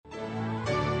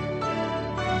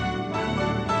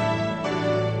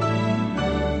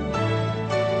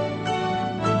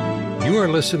You are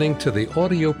listening to the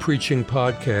audio preaching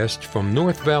podcast from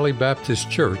North Valley Baptist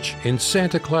Church in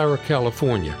Santa Clara,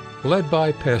 California, led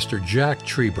by Pastor Jack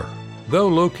Trieber. Though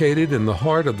located in the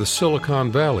heart of the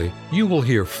Silicon Valley, you will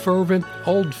hear fervent,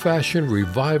 old-fashioned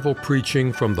revival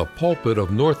preaching from the pulpit of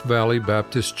North Valley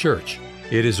Baptist Church.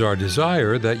 It is our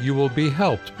desire that you will be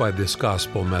helped by this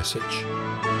gospel message.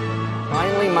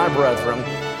 Finally, my brethren,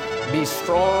 be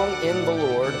strong in the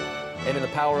Lord and in the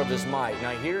power of His might.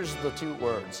 Now here's the two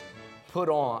words, put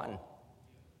on.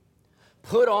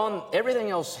 Put on, everything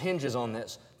else hinges on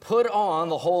this. Put on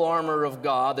the whole armor of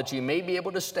God that you may be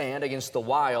able to stand against the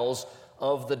wiles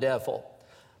of the devil.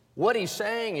 What he's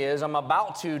saying is, I'm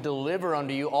about to deliver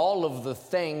unto you all of the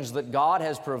things that God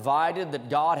has provided, that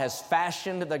God has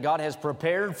fashioned, that God has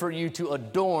prepared for you to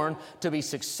adorn, to be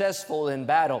successful in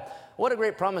battle. What a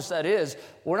great promise that is.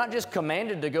 We're not just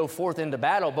commanded to go forth into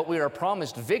battle, but we are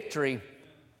promised victory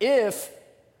if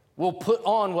we'll put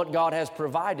on what God has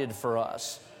provided for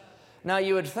us. Now,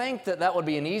 you would think that that would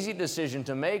be an easy decision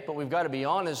to make, but we've got to be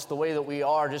honest, the way that we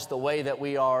are, just the way that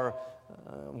we are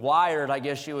wired, I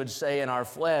guess you would say, in our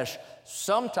flesh,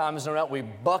 sometimes we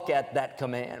buck at that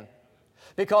command.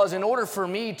 Because in order for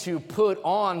me to put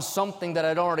on something that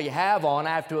I don't already have on,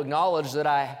 I have to acknowledge that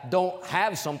I don't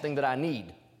have something that I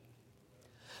need.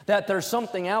 That there's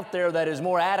something out there that is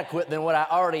more adequate than what I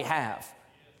already have.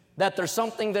 That there's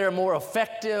something there more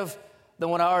effective than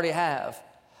what I already have.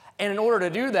 And in order to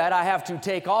do that, I have to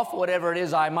take off whatever it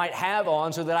is I might have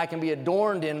on so that I can be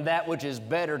adorned in that which is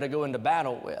better to go into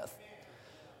battle with.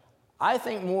 I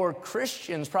think more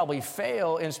Christians probably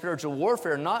fail in spiritual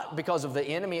warfare, not because of the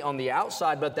enemy on the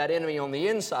outside, but that enemy on the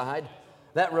inside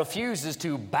that refuses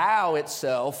to bow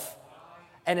itself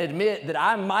and admit that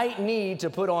I might need to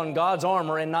put on God's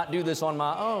armor and not do this on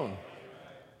my own.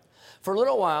 For a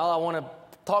little while, I want to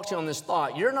talk to you on this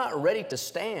thought. You're not ready to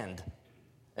stand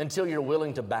until you're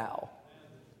willing to bow.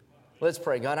 Let's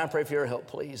pray. God, I pray for your help,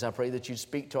 please. I pray that you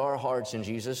speak to our hearts in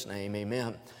Jesus' name.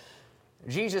 Amen.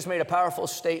 Jesus made a powerful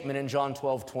statement in John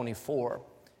 12:24.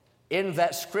 In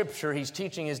that scripture, he's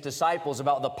teaching his disciples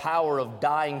about the power of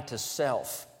dying to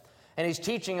self. And he's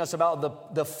teaching us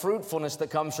about the fruitfulness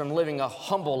that comes from living a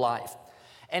humble life.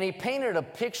 And he painted a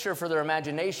picture for their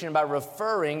imagination by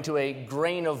referring to a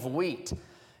grain of wheat.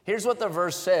 Here's what the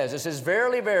verse says. It says,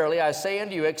 Verily, verily, I say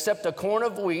unto you, except a corn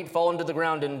of wheat fall into the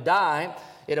ground and die,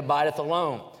 it abideth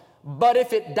alone. But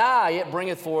if it die, it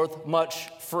bringeth forth much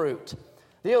fruit.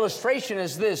 The illustration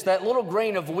is this, that little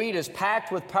grain of wheat is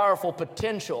packed with powerful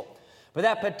potential. But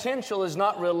that potential is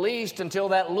not released until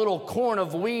that little corn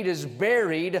of wheat is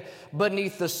buried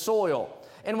beneath the soil.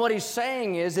 And what he's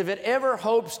saying is, if it ever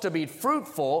hopes to be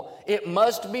fruitful, it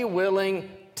must be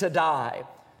willing to die.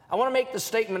 I want to make the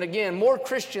statement again. More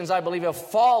Christians, I believe, have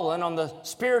fallen on the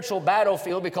spiritual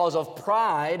battlefield because of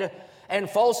pride and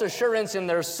false assurance in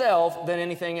their self than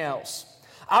anything else.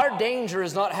 Our danger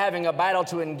is not having a battle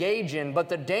to engage in, but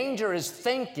the danger is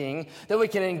thinking that we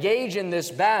can engage in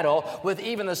this battle with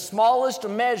even the smallest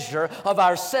measure of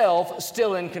ourself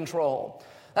still in control.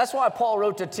 That's why Paul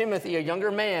wrote to Timothy, a younger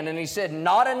man, and he said,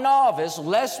 Not a novice,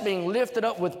 lest being lifted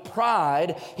up with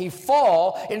pride, he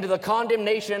fall into the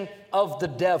condemnation of the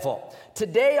devil.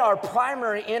 Today, our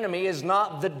primary enemy is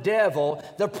not the devil.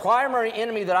 The primary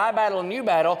enemy that I battle and you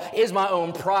battle is my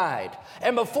own pride.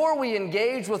 And before we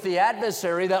engage with the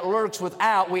adversary that lurks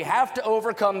without, we have to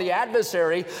overcome the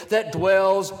adversary that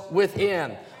dwells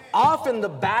within. Often the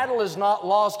battle is not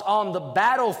lost on the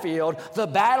battlefield. The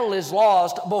battle is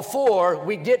lost before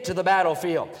we get to the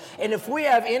battlefield. And if we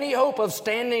have any hope of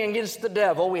standing against the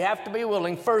devil, we have to be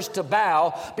willing first to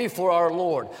bow before our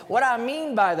Lord. What I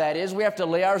mean by that is we have to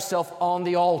lay ourselves on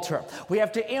the altar. We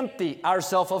have to empty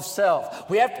ourselves of self.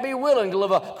 We have to be willing to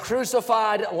live a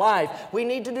crucified life. We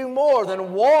need to do more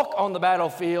than walk on the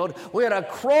battlefield. We got to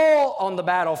crawl on the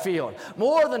battlefield.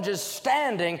 More than just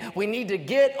standing, we need to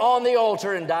get on the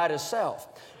altar and die to self.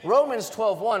 Romans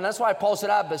 12:1, that's why Paul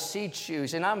said, I beseech you,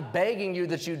 and I'm begging you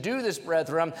that you do this,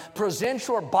 brethren, present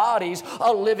your bodies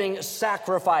a living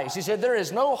sacrifice. He said, there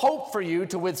is no hope for you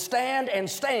to withstand and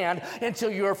stand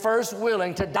until you are first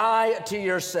willing to die to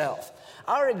yourself.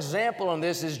 Our example on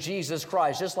this is Jesus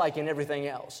Christ, just like in everything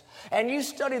else. And you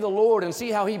study the Lord and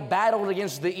see how He battled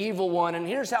against the evil one, and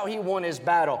here's how He won His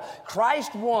battle.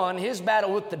 Christ won His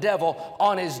battle with the devil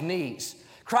on His knees.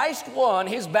 Christ won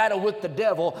His battle with the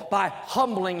devil by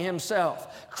humbling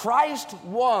Himself. Christ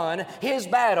won His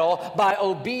battle by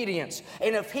obedience.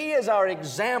 And if He is our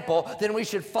example, then we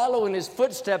should follow in His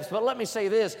footsteps. But let me say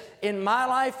this, in my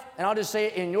life, and I'll just say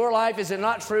it, in your life, is it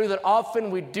not true that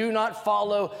often we do not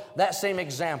follow that same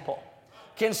example?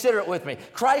 Consider it with me.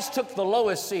 Christ took the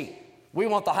lowest seat. We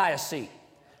want the highest seat.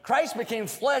 Christ became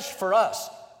flesh for us.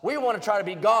 We want to try to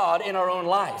be God in our own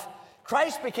life.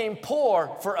 Christ became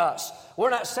poor for us.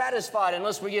 We're not satisfied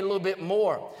unless we get a little bit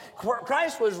more.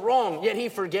 Christ was wrong, yet he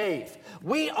forgave.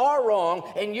 We are wrong,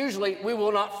 and usually we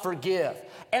will not forgive.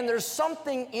 And there's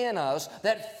something in us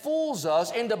that fools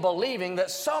us into believing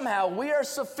that somehow we are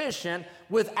sufficient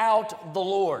without the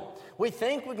Lord. We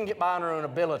think we can get by on our own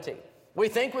ability. We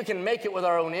think we can make it with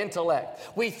our own intellect.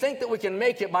 We think that we can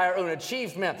make it by our own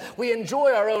achievement. We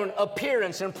enjoy our own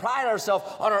appearance and pride ourselves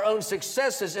on our own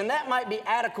successes, and that might be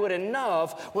adequate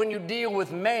enough when you deal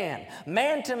with man.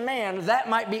 Man to man, that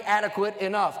might be adequate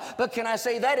enough. But can I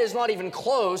say that is not even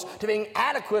close to being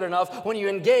adequate enough when you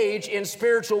engage in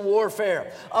spiritual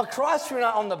warfare. Across from you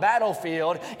on the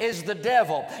battlefield is the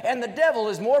devil, and the devil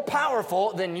is more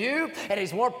powerful than you, and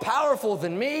he's more powerful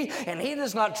than me, and he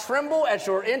does not tremble at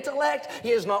your intellect.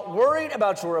 He is not worried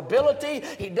about your ability.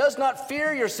 He does not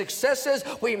fear your successes.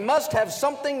 We must have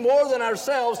something more than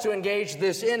ourselves to engage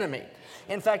this enemy.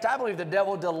 In fact, I believe the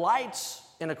devil delights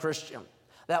in a Christian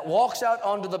that walks out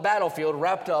onto the battlefield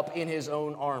wrapped up in his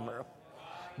own armor.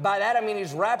 By that I mean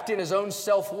he's wrapped in his own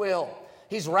self-will.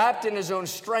 He's wrapped in his own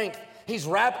strength. He's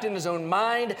wrapped in his own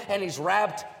mind, and he's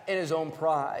wrapped in his own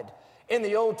pride. In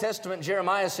the Old Testament,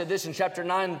 Jeremiah said this in chapter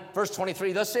 9, verse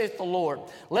 23, "Thus saith the Lord,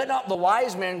 let not the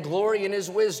wise man glory in his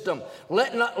wisdom,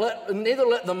 neither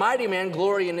let the mighty man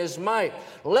glory in his might,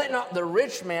 let not the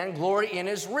rich man glory in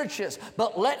his riches,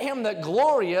 but let him that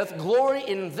glorieth glory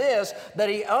in this, that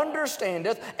he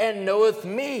understandeth and knoweth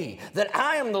me, that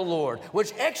I am the Lord,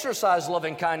 which exercise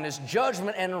loving kindness,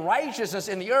 judgment, and righteousness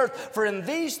in the earth, for in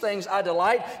these things I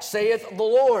delight, saith the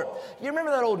Lord." You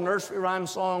remember that old nursery rhyme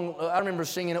song? I remember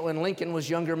singing it when Lincoln was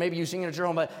younger. Maybe you sing it at your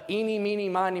home, but eeny, meeny,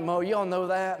 miny, mo. You all know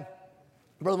that?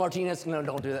 Brother Martinez, no,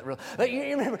 don't do that. Real. But you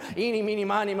remember eeny, meeny,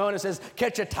 miny, mo, and it says,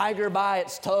 catch a tiger by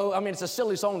its toe. I mean, it's a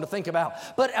silly song to think about.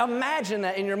 But imagine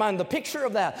that in your mind, the picture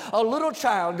of that. A little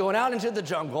child going out into the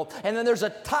jungle, and then there's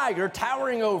a tiger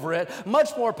towering over it,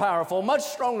 much more powerful, much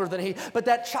stronger than he. But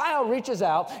that child reaches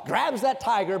out, grabs that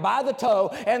tiger by the toe,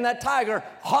 and that tiger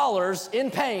hollers in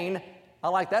pain. I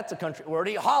like that's a country word.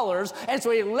 He hollers, and so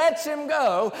he lets him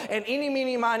go, and eeny,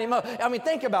 meeny, miny, mo. I mean,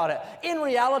 think about it. In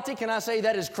reality, can I say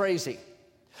that is crazy?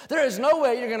 There is no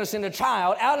way you're going to send a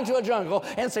child out into a jungle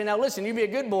and say, now listen, you be a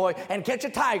good boy and catch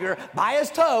a tiger by his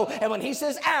toe, and when he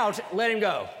says ouch, let him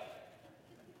go.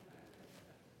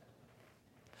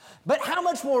 But how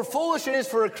much more foolish it is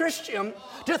for a Christian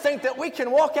to think that we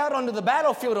can walk out onto the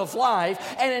battlefield of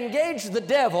life and engage the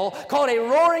devil, called a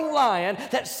roaring lion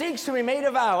that seeks whom he may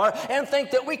devour, and think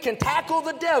that we can tackle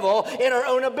the devil in our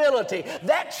own ability.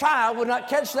 That child would not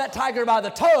catch that tiger by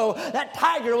the toe. That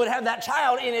tiger would have that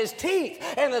child in his teeth.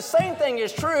 And the same thing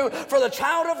is true for the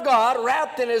child of God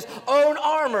wrapped in his own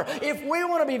armor. If we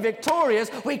want to be victorious,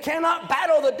 we cannot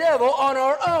battle the devil on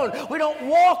our own. We don't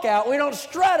walk out. We don't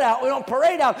strut out. We don't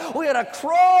parade out. We got to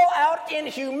crawl out in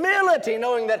humility,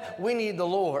 knowing that we need the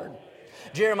Lord.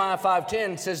 Jeremiah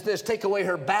 5:10 says this, "Take away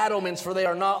her battlements, for they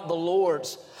are not the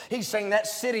Lord's." He's saying that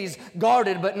city's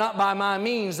guarded, but not by my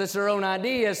means. That's their own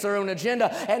idea. It's their own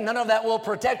agenda, and none of that will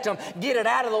protect them. Get it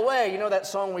out of the way. You know that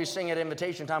song we sing at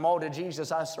invitation time, "All to Jesus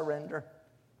I surrender"?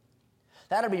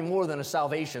 That ought to be more than a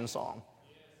salvation song.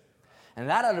 And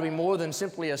that ought to be more than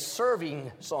simply a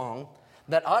serving song.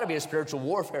 That ought to be a spiritual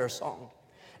warfare song.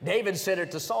 David said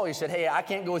it to Saul. He said, hey, I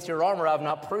can't go with your armor. I've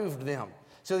not proved them.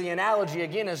 So the analogy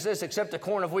again is this: except a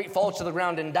corn of wheat falls to the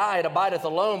ground and die, it abideth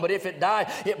alone, but if it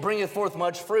die, it bringeth forth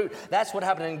much fruit. That's what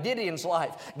happened in Gideon's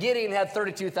life. Gideon had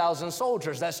 32,000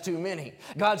 soldiers. That's too many.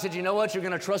 God said, you know what? You're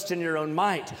going to trust in your own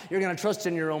might. You're going to trust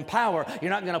in your own power. You're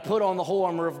not going to put on the whole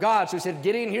armor of God. So he said,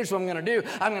 Gideon, here's what I'm going to do.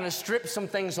 I'm going to strip some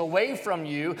things away from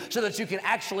you so that you can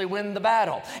actually win the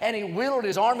battle. And he whittled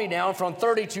his army down from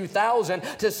 32,000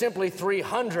 to simply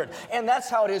 300. And that's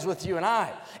how it is with you and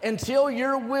I. Until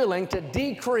you're willing to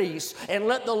decrease and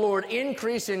let the Lord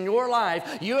increase in your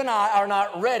life, you and I are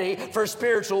not ready for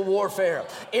spiritual warfare.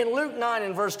 In Luke 9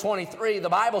 and verse 23, the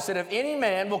Bible said, if any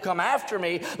man will come after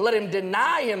me, let him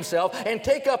deny himself and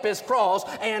take up his cross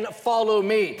and follow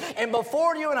me. And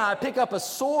before you and I pick up a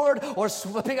sword or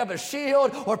pick up a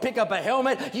shield or pick up a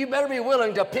helmet, you better be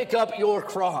willing to pick up your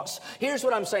cross. Here's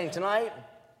what I'm saying tonight.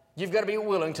 You've got to be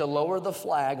willing to lower the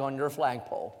flag on your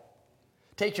flagpole.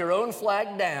 Take your own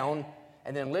flag down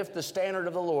and then lift the standard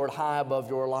of the Lord high above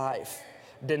your life.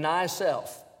 Deny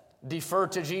self. Defer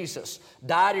to Jesus.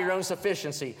 Die to your own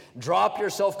sufficiency. Drop your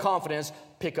self-confidence.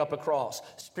 Pick up a cross.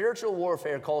 Spiritual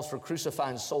warfare calls for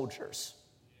crucifying soldiers.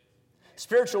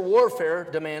 Spiritual warfare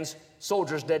demands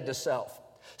soldiers dead to self.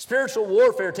 Spiritual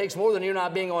warfare takes more than you and I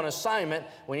being on assignment.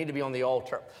 We need to be on the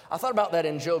altar. I thought about that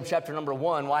in Job chapter number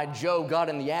 1, why Job got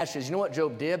in the ashes. You know what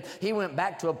Job did? He went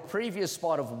back to a previous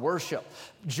spot of worship.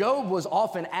 Job was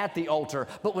often at the altar,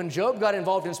 but when Job got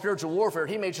involved in spiritual warfare,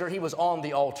 he made sure he was on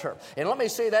the altar. And let me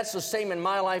say that's the same in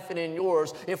my life and in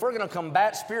yours. If we're going to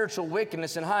combat spiritual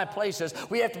wickedness in high places,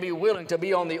 we have to be willing to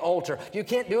be on the altar. You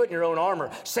can't do it in your own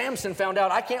armor. Samson found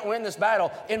out, I can't win this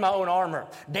battle in my own armor.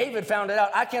 David found it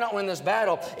out, I cannot win this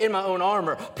battle in my own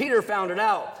armor. Peter found it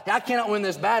out, I cannot win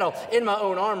this battle in my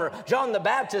own armor. John the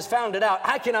Baptist found it out,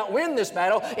 I cannot win this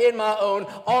battle in my own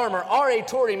armor. R.A.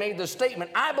 Torrey made the statement,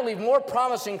 I believe more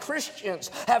promising Christians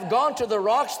have gone to the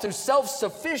rocks through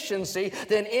self-sufficiency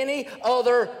than any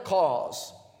other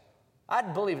cause. I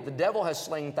believe it. The devil has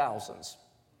slain thousands,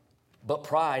 but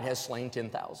pride has slain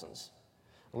 10,000s.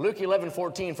 Luke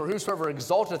 11:14, for whosoever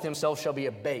exalteth himself shall be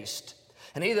abased,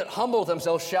 and he that humbleth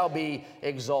himself shall be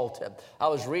exalted. I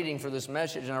was reading for this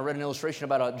message, and I read an illustration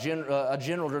about a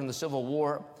general during the Civil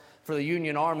War for the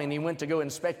Union Army, and he went to go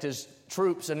inspect his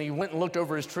troops, and he went and looked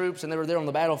over his troops, and they were there on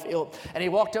the battlefield, and he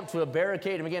walked up to a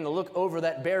barricade and began to look over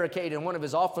that barricade, and one of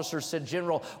his officers said,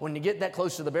 General, when you get that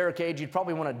close to the barricade, you'd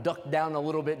probably want to duck down a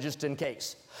little bit just in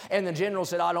case. And the general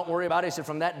said, don't worry about it. He said,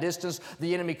 from that distance,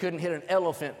 the enemy couldn't hit an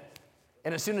elephant.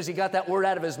 And as soon as he got that word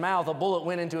out of his mouth, a bullet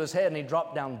went into his head, and he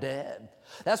dropped down dead.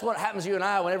 That's what happens to you and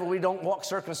I whenever we don't walk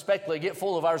circumspectly, get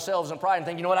full of ourselves and pride and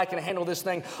think, you know what, I can handle this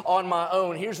thing on my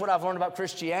own. Here's what I've learned about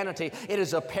Christianity. It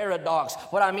is a paradox.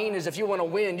 What I mean is if you want to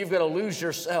win, you've got to lose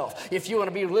yourself. If you want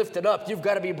to be lifted up, you've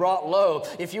got to be brought low.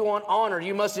 If you want honor,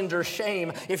 you must endure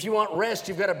shame. If you want rest,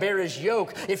 you've got to bear his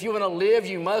yoke. If you want to live,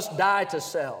 you must die to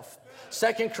self.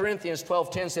 2 Corinthians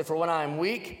 12:10 said, for when I am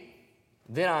weak,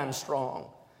 then I am strong.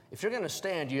 If you're going to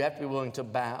stand, you have to be willing to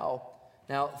bow.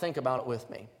 Now, think about it with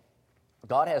me.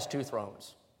 God has two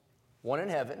thrones, one in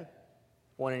heaven,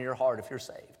 one in your heart if you're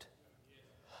saved.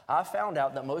 I found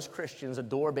out that most Christians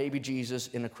adore baby Jesus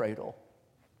in a cradle.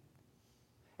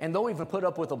 And they'll even put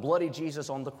up with a bloody Jesus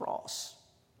on the cross.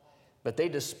 But they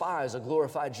despise a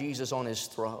glorified Jesus on his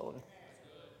throne.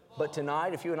 But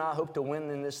tonight, if you and I hope to win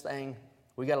in this thing,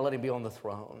 we got to let him be on the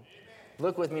throne.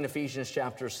 Look with me in Ephesians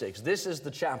chapter 6. This is the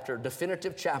chapter,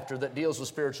 definitive chapter that deals with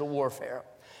spiritual warfare.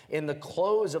 In the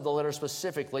close of the letter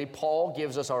specifically, Paul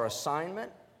gives us our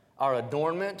assignment, our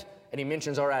adornment, and he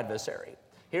mentions our adversary.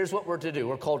 Here's what we're to do.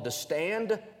 We're called to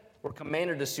stand, we're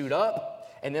commanded to suit up,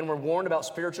 and then we're warned about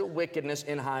spiritual wickedness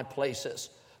in high places.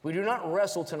 We do not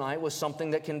wrestle tonight with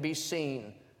something that can be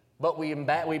seen, but we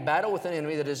battle with an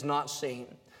enemy that is not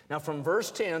seen. Now, from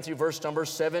verse 10 through verse number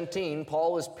 17,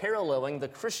 Paul is paralleling the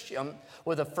Christian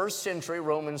with a first century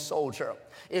Roman soldier.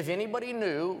 If anybody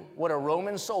knew what a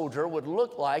Roman soldier would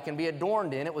look like and be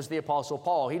adorned in, it was the Apostle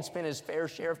Paul. He'd spent his fair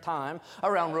share of time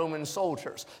around Roman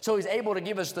soldiers. So he's able to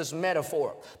give us this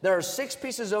metaphor. There are 6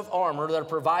 pieces of armor that are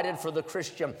provided for the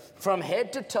Christian. From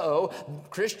head to toe,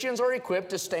 Christians are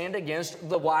equipped to stand against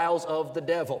the wiles of the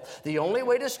devil. The only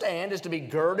way to stand is to be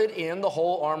girded in the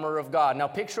whole armor of God. Now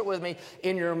picture it with me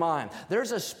in your mind.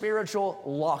 There's a spiritual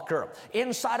locker.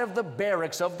 Inside of the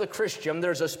barracks of the Christian,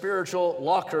 there's a spiritual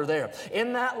locker there.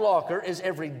 In that locker is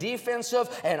every defensive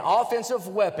and offensive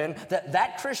weapon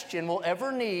that Christian will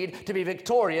ever need to be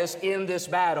victorious in this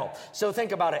battle. So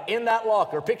think about it. In that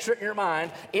locker, picture it in your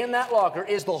mind, in that locker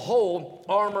is the whole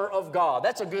armor of God.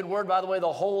 That's a good word, by the way,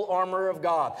 the whole armor of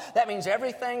God. That means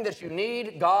everything that you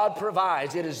need, God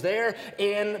provides. It is there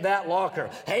in that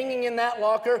locker. Hanging in that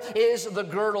locker is the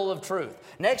girdle of truth.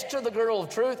 Next to the girdle of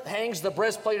truth hangs the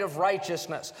breastplate of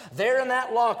righteousness. There in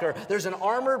that locker, there's an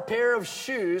armored pair of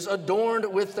shoes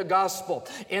adorned with the gospel.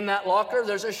 In that locker,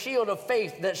 there's a shield of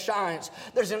faith that shines.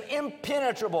 There's an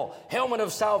impenetrable helmet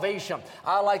of salvation.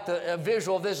 I like the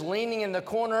visual of this. Leaning in the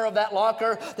corner of that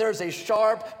locker, there's a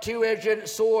sharp, two-edged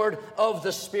sword of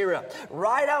the Spirit.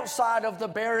 Right outside of the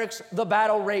barracks, the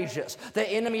battle rages. The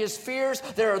enemy is fierce.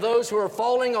 There are those who are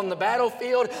falling on the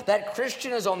battlefield. That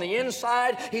Christian is on the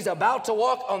inside. He's about to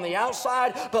walk on the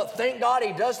outside, but thank God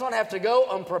he does not have to go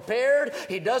unprepared.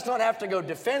 He does not have to go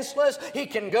defenseless. He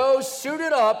can go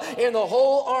suited up in the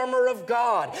whole armor of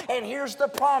God. And here's the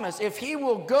promise. If he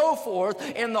will go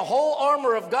forth in the whole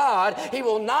armor of God, he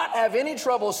will not have any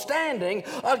trouble standing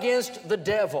against the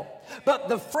devil. But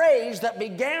the phrase that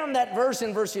began that verse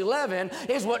in verse 11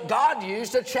 is what God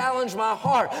used to challenge my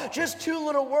heart. Just 2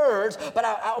 little words, but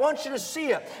I want you to see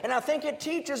it. And I think it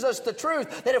teaches us the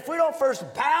truth that if we don't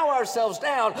first bow ourselves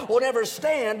down, we'll never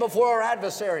stand before our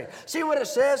adversary. See what it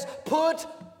says? Put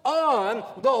on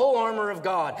the whole armor of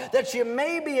God, that you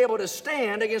may be able to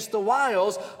stand against the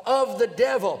wiles of the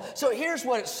devil. So here's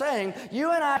what it's saying.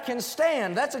 You and I can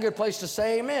stand. That's a good place to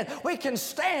say amen. We can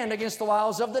stand against the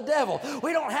wiles of the devil.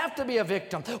 We don't have to be a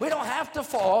victim. We don't have to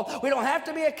fall. We don't have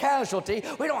to be a casualty.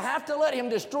 We don't have to let him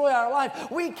destroy our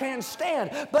life. We can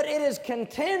stand. But it is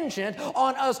contingent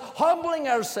on us humbling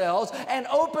ourselves and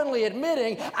openly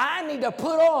admitting, I need to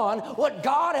put on what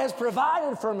God has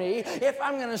provided for me if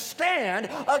I'm going to stand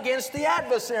against the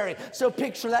adversary. So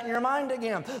picture that in your mind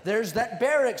again. There's that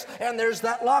barracks and there's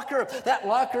that locker. That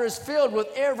locker is filled with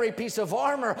every piece of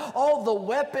armor, all the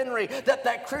weaponry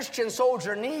that Christian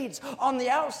soldier needs. On the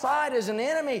outside is an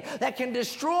enemy that can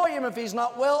destroy him if he's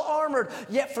not well armored.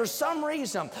 Yet for some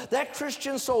reason, that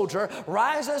Christian soldier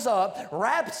rises up,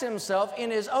 wraps himself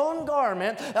in his own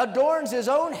garment, adorns his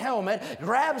own helmet,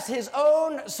 grabs his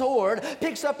own sword,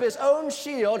 picks up his own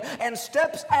shield, and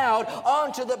steps out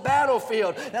onto the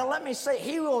battlefield. Now let me say,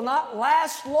 he will not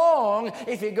last long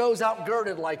if he goes out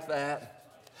girded like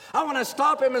that. I want to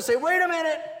stop him and say, wait a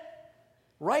minute.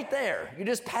 Right there, you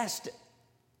just passed it,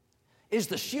 is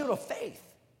the shield of faith.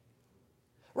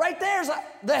 Right there's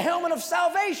the helmet of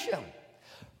salvation.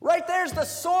 Right there's the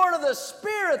sword of the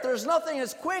Spirit. There's nothing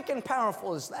as quick and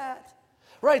powerful as that.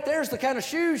 Right there's the kind of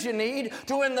shoes you need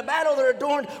to win the battle. They're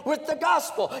adorned with the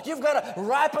gospel. You've got to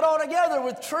wrap it all together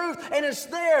with truth, and it's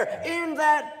there in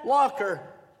that locker.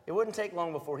 It wouldn't take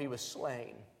long before he was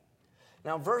slain.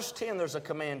 Now, verse 10, there's a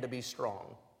command to be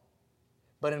strong.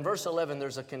 But in verse 11,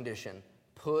 there's a condition.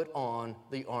 Put on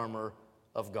the armor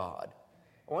of God.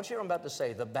 I want you to hear what I'm about to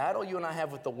say. The battle you and I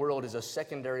have with the world is a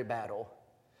secondary battle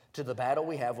to the battle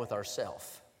we have with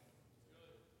ourselves.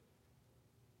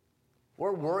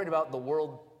 We're worried about the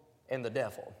world and the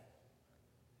devil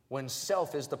when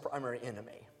self is the primary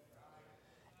enemy.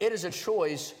 It is a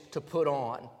choice to put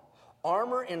on.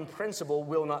 Armor in principle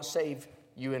will not save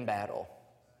you in battle.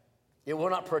 It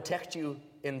will not protect you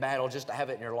in battle just to have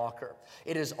it in your locker.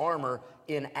 It is armor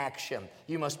in action.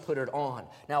 You must put it on.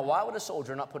 Now, why would a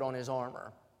soldier not put on his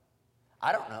armor?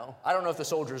 I don't know. I don't know if the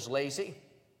soldier's lazy.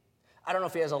 I don't know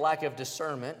if he has a lack of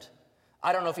discernment.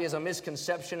 I don't know if he has a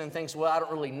misconception and thinks, well, I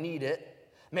don't really need it.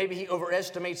 Maybe he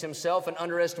overestimates himself and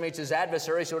underestimates his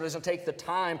adversary, so it doesn't take the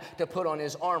time to put on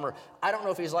his armor. I don't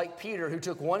know if he's like Peter, who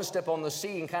took one step on the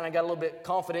sea and kind of got a little bit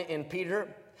confident in Peter,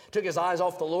 took his eyes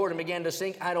off the Lord and began to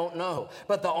sink. I don't know.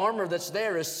 But the armor that's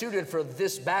there is suited for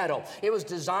this battle. It was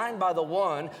designed by the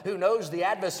one who knows the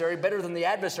adversary better than the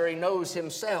adversary knows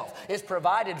himself. It's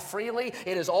provided freely.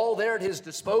 It is all there at his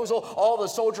disposal. All the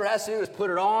soldier has to do is put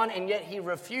it on, and yet he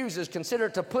refuses, consider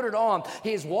to put it on.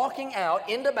 He is walking out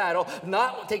into battle,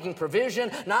 not taking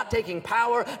provision, not taking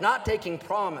power, not taking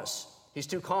promise. He's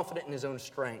too confident in his own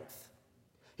strength.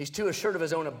 He's too assured of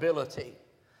his own ability.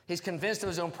 He's convinced of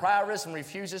his own prowess and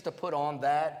refuses to put on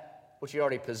that which he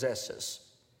already possesses.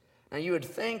 Now, you would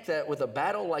think that with a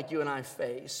battle like you and I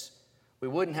face, we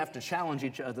wouldn't have to challenge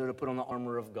each other to put on the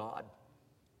armor of God.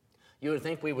 You would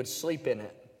think we would sleep in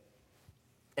it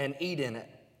and eat in it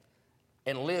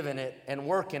and live in it and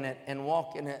work in it and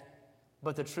walk in it.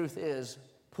 But the truth is,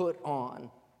 put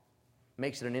on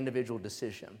makes it an individual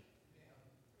decision.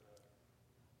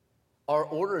 Our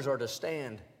orders are to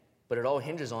stand, but it all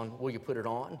hinges on, will you put it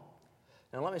on?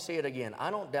 Now let me say it again. I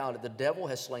don't doubt it. The devil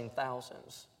has slain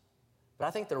thousands. But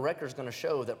I think the record's going to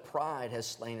show that pride has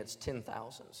slain its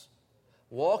 10,000s.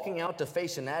 Walking out to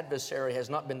face an adversary has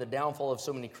not been the downfall of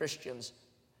so many Christians,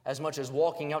 as much as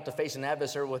walking out to face an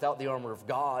adversary without the armor of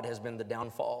God has been the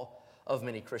downfall of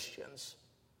many Christians.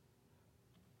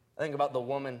 I think about the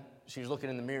woman, she's looking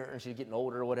in the mirror and she's getting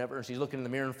older or whatever, and she's looking in the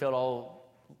mirror and felt all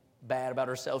bad about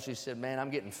herself. She said, man, I'm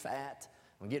getting fat.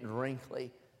 I'm getting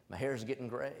wrinkly. My hair's getting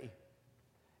gray.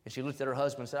 And she looked at her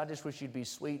husband and said, I just wish you'd be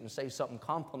sweet and say something,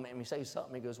 compliment me, say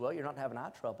something. He goes, well, you're not having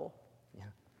eye trouble. Yeah.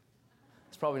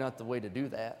 It's probably not the way to do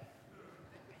that.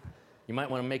 You might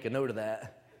want to make a note of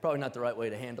that. Probably not the right way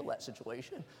to handle that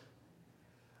situation.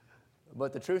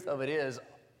 But the truth of it is,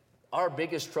 our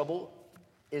biggest trouble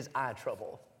is eye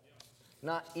trouble.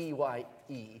 Not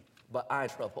E-Y-E, but eye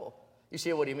trouble. You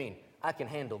see, what do you mean? I can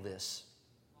handle this.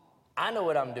 I know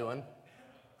what I'm doing.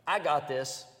 I got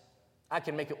this. I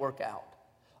can make it work out.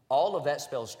 All of that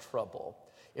spells trouble.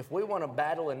 If we want to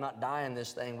battle and not die in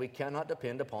this thing, we cannot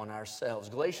depend upon ourselves.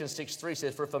 Galatians 6:3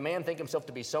 says, for if a man think himself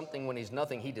to be something when he's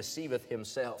nothing, he deceiveth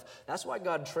himself. That's why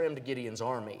God trimmed Gideon's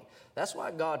army. That's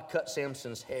why God cut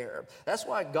Samson's hair. That's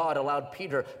why God allowed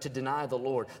Peter to deny the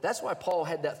Lord. That's why Paul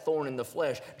had that thorn in the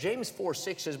flesh. James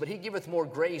 4:6 says, but he giveth more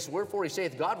grace. Wherefore he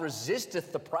saith, God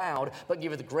resisteth the proud, but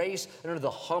giveth grace unto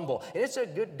the humble. And it's a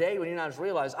good day when you and I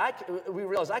realize, we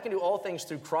realize I can do all things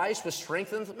through Christ, which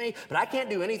strengtheneth me, but I can't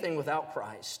do anything without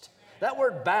Christ. That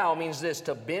word bow means this,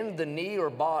 to bend the knee or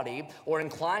body or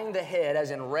incline the head as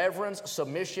in reverence,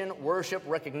 submission, worship,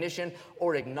 recognition,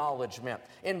 or acknowledgement.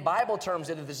 In Bible terms,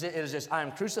 it is this, I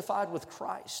am crucified with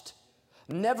Christ.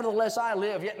 Nevertheless I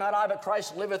live, yet not I, but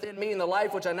Christ liveth in me. In the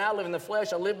life which I now live in the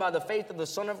flesh, I live by the faith of the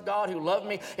Son of God who loved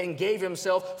me and gave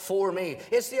himself for me.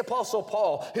 It's the Apostle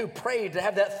Paul who prayed to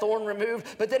have that thorn removed,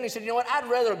 but then he said, you know what, I'd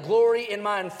rather glory in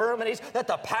my infirmities that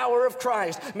the power of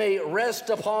Christ may rest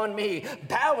upon me.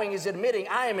 Bowing is admitting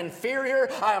I am inferior,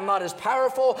 I am not as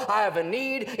powerful, I have a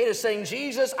need. It is saying,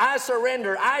 Jesus, I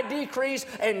surrender, I decrease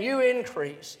and you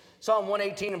increase. Psalm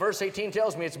 118 and verse 18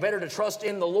 tells me it's better to trust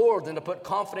in the Lord than to put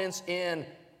confidence in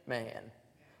man.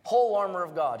 Whole armor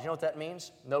of God. You know what that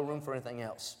means? No room for anything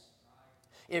else.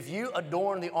 If you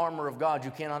adorn the armor of God,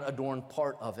 you cannot adorn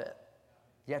part of it.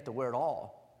 You have to wear it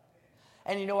all.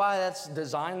 And you know why that's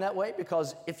designed that way?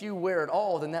 Because if you wear it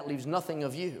all, then that leaves nothing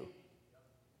of you.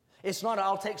 It's not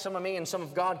I'll take some of me and some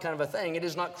of God kind of a thing. It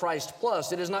is not Christ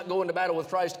plus. It is not going to battle with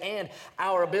Christ and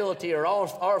our ability or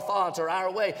our thoughts or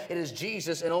our way. It is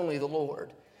Jesus and only the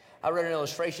Lord. I read an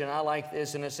illustration, I like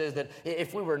this, and it says that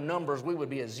if we were numbers, we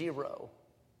would be a 0.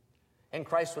 And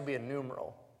Christ would be a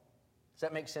numeral. Does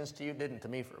that make sense to you? It didn't to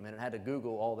me for a minute. I had to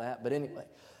Google all that. But anyway,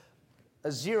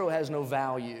 a 0 has no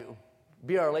value.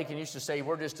 B.R. Lakin used to say,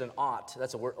 we're just an ought.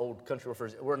 That's a word old country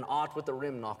refers to. We're an ought with the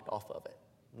rim knocked off of it.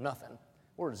 Nothing.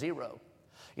 We're 0.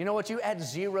 You know what? You add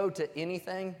 0 to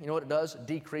anything, you know what it does? It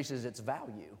decreases its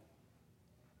value.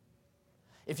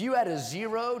 If you add a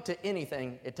 0 to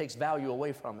anything, it takes value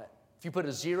away from it. If you put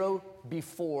a 0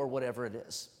 before whatever it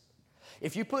is.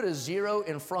 If you put a 0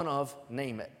 in front of,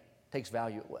 name it, takes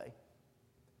value away.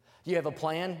 You have a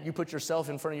plan, you put yourself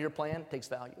in front of your plan, takes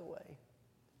value away.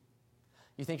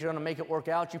 You think you're going to make it work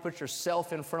out, you put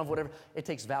yourself in front of whatever, it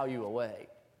takes value away.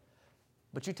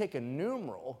 But you take a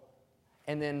numeral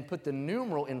and then put the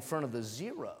numeral in front of the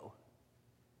 0,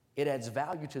 it adds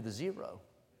value to the 0.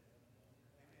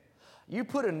 You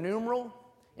put a numeral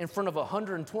in front of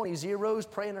 120 zeros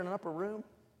praying in an upper room,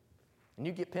 and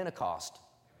you get Pentecost.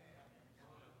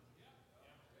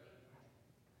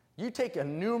 You take a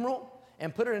numeral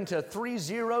and put it into 3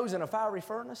 zeros in a fiery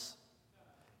furnace,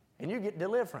 and you get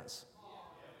deliverance.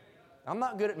 I'm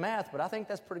not good at math, but I think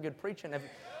that's pretty good preaching.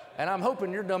 And I'm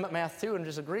hoping you're dumb at math too and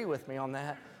just agree with me on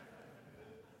that.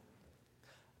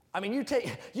 I mean, you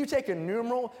take a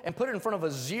numeral and put it in front of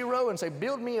a 0 and say,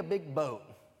 build me a big boat.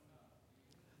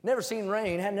 Never seen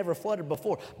rain, had never flooded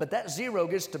before. But that 0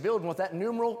 gets to build, and with that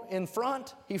numeral in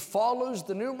front, he follows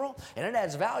the numeral, and it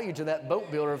adds value to that boat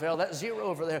builder, that 0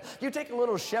 over there. You take a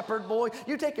little shepherd boy,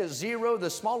 you take a 0, the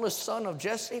smallest son of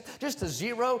Jesse, just a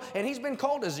 0, and he's been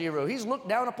called a 0. He's looked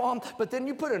down upon, but then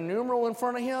you put a numeral in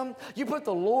front of him, you put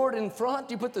the Lord in front,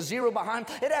 you put the 0 behind,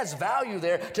 it adds value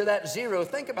there to that 0.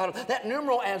 Think about it. That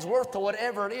numeral adds worth to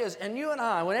whatever it is. And you and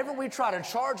I, whenever we try to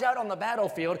charge out on the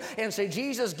battlefield and say,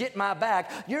 Jesus, get my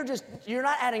back, you're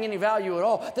not adding any value at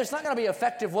all. That's not going to be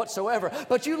effective whatsoever.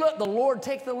 But you let the Lord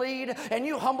take the lead, and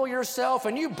you humble yourself,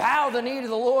 and you bow the knee to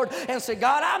the Lord and say,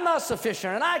 God, I'm not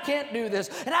sufficient, and I can't do this,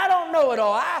 and I don't know it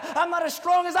all. I'm not as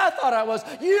strong as I thought I was.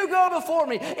 You go before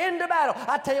me into battle.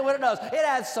 I tell you what it does. It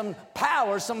adds some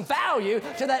power, some value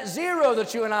to that 0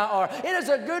 that you and I are. It is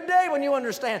a good day when you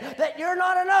understand that you're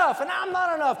not enough, and I'm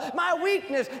not enough. My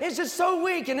weakness is just so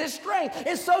weak, and His strength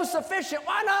is so sufficient.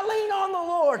 Why not lean on the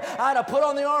Lord? I had to put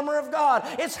on the armor of God.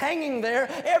 It's hanging there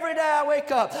every day I wake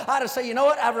up. I had to say, you know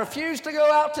what? I refuse to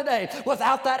go out today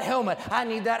without that helmet. I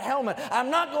need that helmet.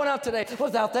 I'm not going out today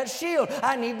without that shield.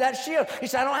 I need that shield. You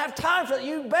say, I don't have time for that.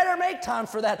 You better make time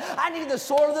for that. I need the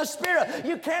sword of the Spirit.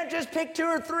 You can't just pick 2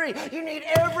 or 3. You need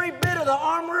every bit of the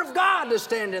armor of God to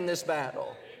stand in this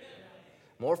battle.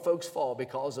 More folks fall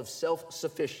because of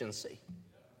self-sufficiency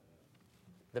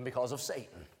than because of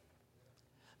Satan.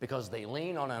 Because they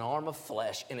lean on an arm of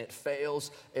flesh, and it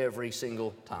fails every single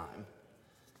time.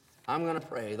 I'm going to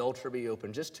pray. The altar be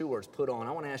open. Just 2 words, put on.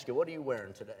 I want to ask you, what are you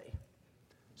wearing today?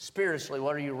 Spiritually,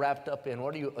 what are you wrapped up in?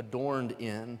 What are you adorned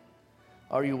in?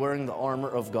 Are you wearing the armor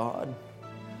of God?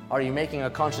 Are you making a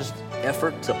conscious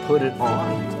effort to put it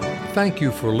on? Thank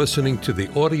you for listening to the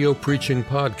audio preaching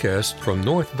podcast from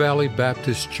North Valley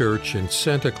Baptist Church in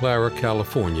Santa Clara,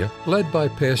 California, led by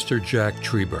Pastor Jack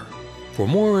Trieber. For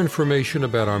more information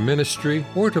about our ministry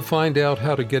or to find out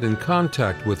how to get in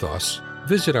contact with us,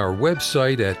 visit our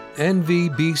website at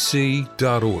nvbc.org.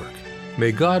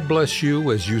 May God bless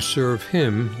you as you serve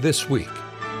Him this week.